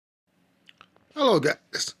Hello,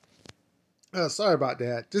 guys. Sorry about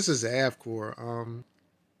that. This is Avcoor.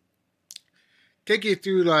 Take you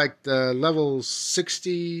through like the level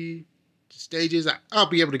 60 stages. I'll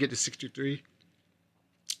be able to get to 63.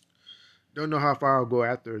 Don't know how far I'll go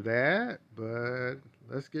after that, but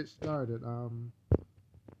let's get started.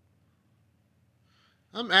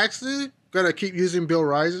 I'm actually gonna keep using Bill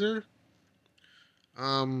Riser.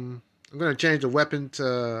 I'm gonna change the weapon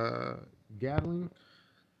to Gatling.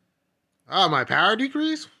 Oh, my power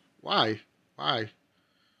decrease? Why? Why?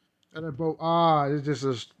 And I both it's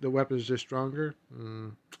just the weapon is just stronger.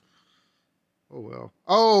 Oh well.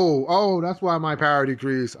 Oh, that's why my power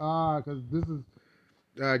decreased. Because this is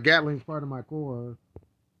Gatling's part of my core.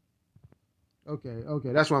 Okay,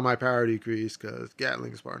 that's why my power decreased because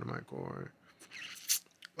Gatling's part of my core.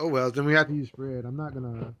 Oh well, then we have to use spread. I'm not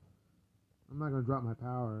gonna drop my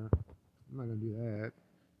power. I'm not gonna do that.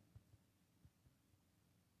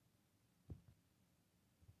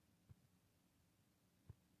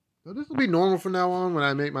 So this will be normal from now on when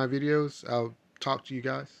I make my videos. I'll talk to you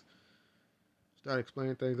guys, start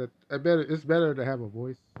explaining things. That I better. It's better to have a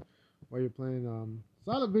voice while you're playing.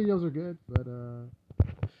 Solid videos are good, but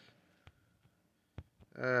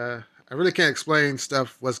I really can't explain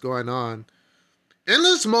stuff what's going on.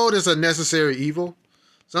 Endless mode is a necessary evil.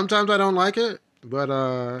 Sometimes I don't like it,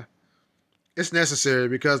 but it's necessary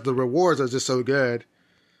because the rewards are just so good.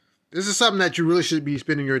 This is something that you really should be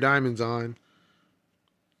spending your diamonds on.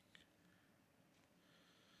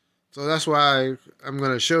 So that's why I'm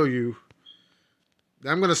going to show you.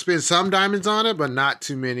 I'm going to spend some diamonds on it, but not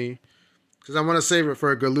too many. Because I want to save it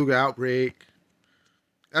for a Galuga outbreak.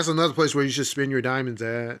 That's another place where you should spend your diamonds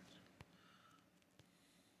at.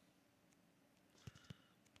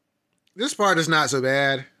 This part is not so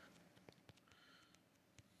bad.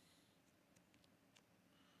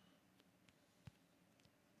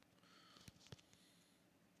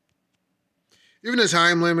 Even the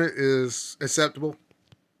time limit is acceptable.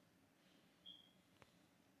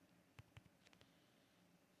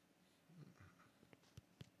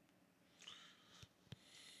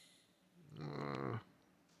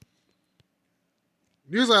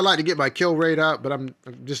 Usually I like to get my kill rate up, but I'm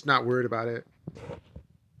just not worried about it.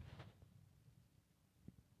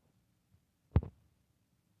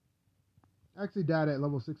 I actually died at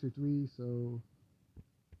level 63, so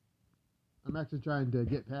I'm actually trying to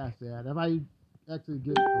get past that. If I actually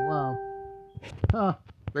get, wow. Huh.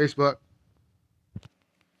 Facebook.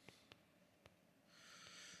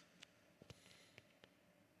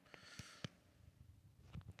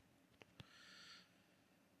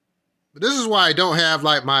 But this is why I don't have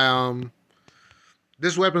like my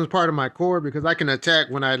this weapon is part of my core because I can attack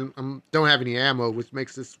when I don't have any ammo, which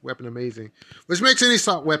makes this weapon amazing. Which makes any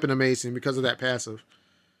assault weapon amazing because of that passive.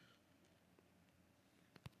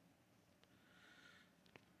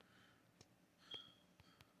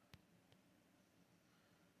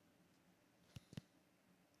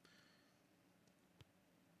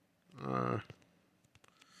 Uh,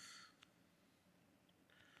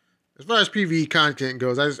 as far as PvE content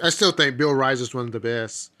goes, I still think Bill Rise is one of the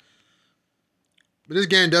best. But this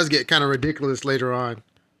game does get kind of ridiculous later on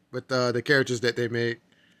with the characters that they make.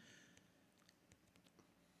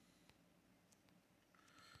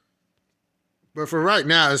 But for right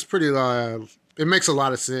now, it's pretty. It makes a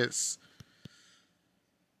lot of sense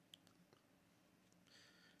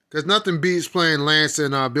because nothing beats playing Lance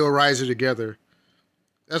and Bill Riser together.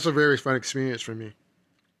 That's a very fun experience for me.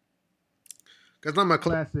 Because I'm a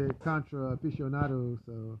classic Contra aficionado,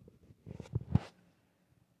 so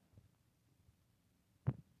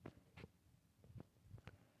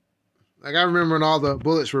like I remember when all the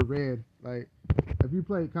bullets were red. Like if you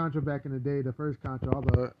played Contra back in the day, the first Contra, all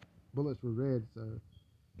the bullets were red. So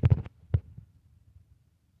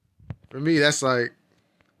for me, that's like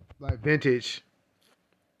vintage.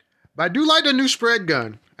 But I do like the new spread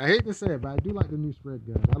gun. I hate to say it, but I do like the new spread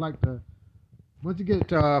gun. I like the once you get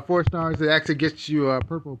 4 stars, it actually gets you a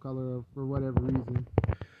purple color for whatever reason.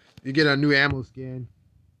 You get a new ammo skin.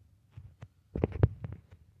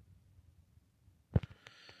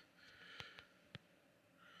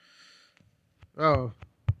 Oh,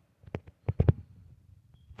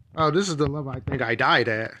 oh, this is the level I think I died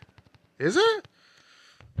at. Is it?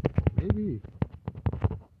 Maybe.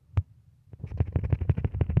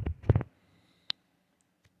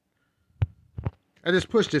 I just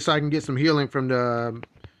pushed it so I can get some healing from the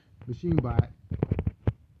machine bot.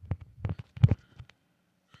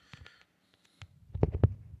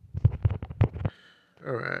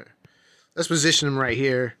 All right. Let's position him right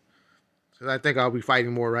here. Because I think I'll be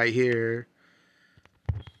fighting more right here.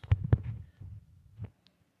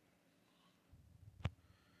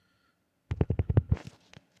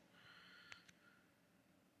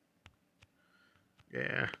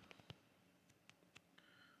 Yeah.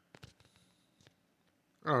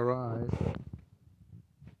 All right.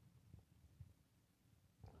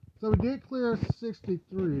 So we did clear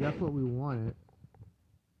 63. That's what we wanted.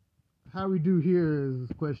 How we do here is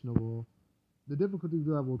questionable. The difficulty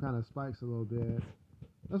level kind of spikes a little bit.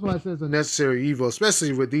 That's why it says a necessary evil,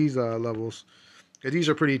 especially with these levels. Because these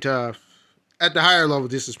are pretty tough. At the higher level,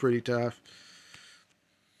 this is pretty tough.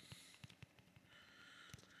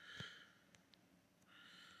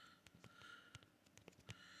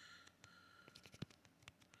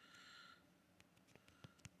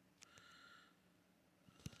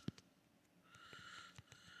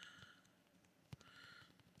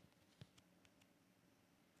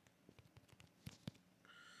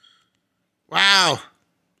 Wow.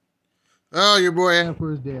 Oh, your boy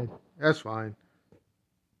Avcoor is dead. That's fine.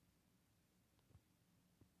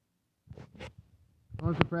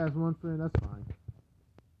 Once you pass one friend, that's fine.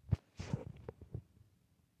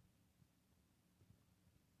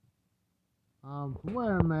 From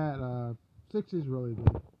where I'm at, 6 is really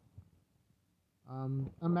good.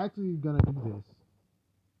 I'm actually gonna do this,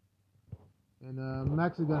 and I'm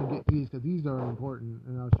actually gonna get these because these are important,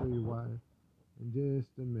 and I'll show you why in just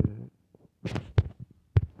a minute.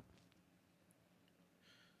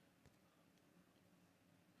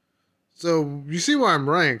 So you see where I'm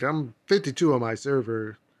ranked. I'm 52 on my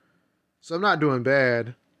server, so I'm not doing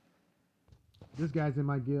bad. This guy's in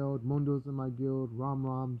my guild. Mundo's in my guild.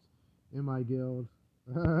 Rom's in my guild.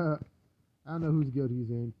 I don't know whose guild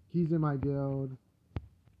he's in. He's in my guild.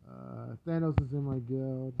 Thanos is in my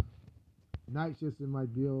guild. Nightshift's in my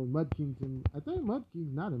guild. Mud King's in. I think Mud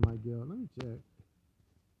King's not in my guild. Let me check.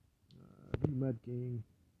 I think Mud King.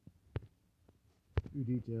 A few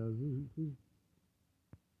details.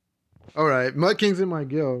 All right, Mud King's in my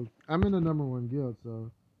guild. I'm in the #1 guild,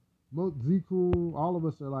 so Ziku, all of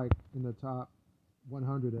us are like in the top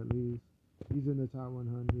 100 at least. He's in the top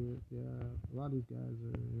 100. Yeah, a lot of these guys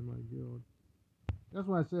are in my guild. That's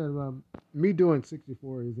why I said me doing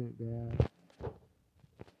 64 isn't bad.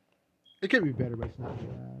 It could be better, but it's not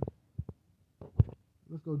bad.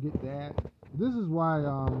 Let's go get that. This is why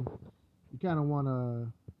you kind of want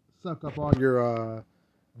to suck up all your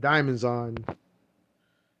diamonds on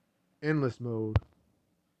endless mode.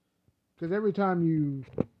 Because every time you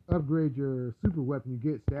upgrade your super weapon, you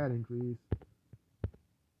get stat increase.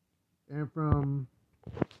 And from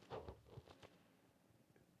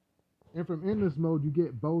endless mode, you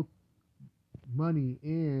get both money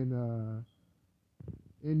and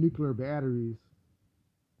nuclear batteries.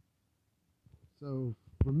 So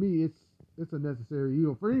for me, it's a necessary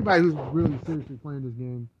evil. For anybody who's really seriously playing this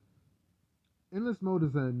game, endless mode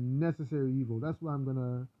is a necessary evil. That's why I'm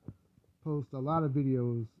gonna post a lot of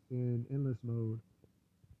videos in endless mode.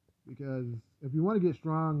 Because if you want to get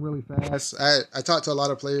strong really fast, I talk to a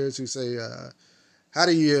lot of players who say, how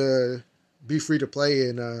do you be free to play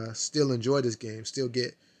and still enjoy this game, still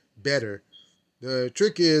get better? The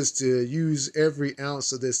trick is to use every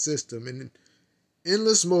ounce of this system. And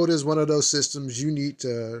endless mode is one of those systems you need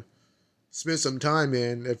to spend some time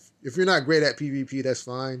in. If you're not great at PvP, that's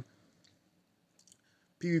fine.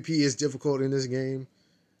 PvP is difficult in this game.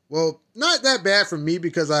 Well, not that bad for me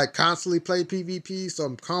because I constantly play PvP, so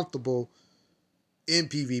I'm comfortable in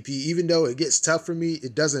PvP. Even though it gets tough for me,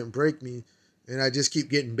 it doesn't break me, and I just keep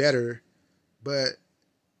getting better. But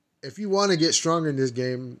if you want to get stronger in this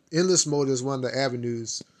game, endless mode is one of the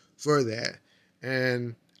avenues for that.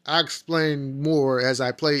 And I explain more as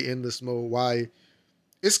I play endless mode why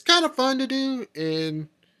it's kind of fun to do, and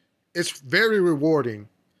it's very rewarding.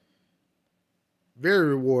 Very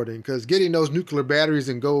rewarding because getting those nuclear batteries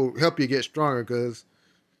and go help you get stronger. Because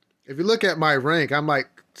if you look at my rank, I'm like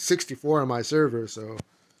 64 on my server, so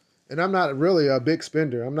and I'm not really a big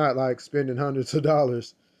spender. I'm not like spending hundreds of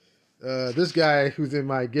dollars. This guy who's in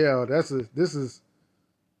my guild, this is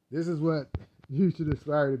what you should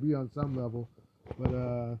aspire to be on some level. But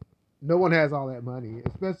no one has all that money,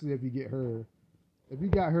 especially if you get her. If you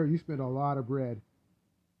got her, you spend a lot of bread.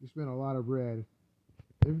 You spend a lot of bread.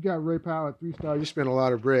 If you got Ray Power at 3-star, you spend a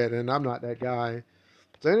lot of bread, and I'm not that guy.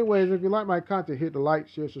 So anyways, if you like my content, hit the like,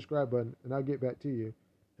 share, subscribe button, and I'll get back to you.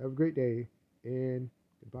 Have a great day, and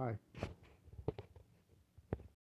goodbye.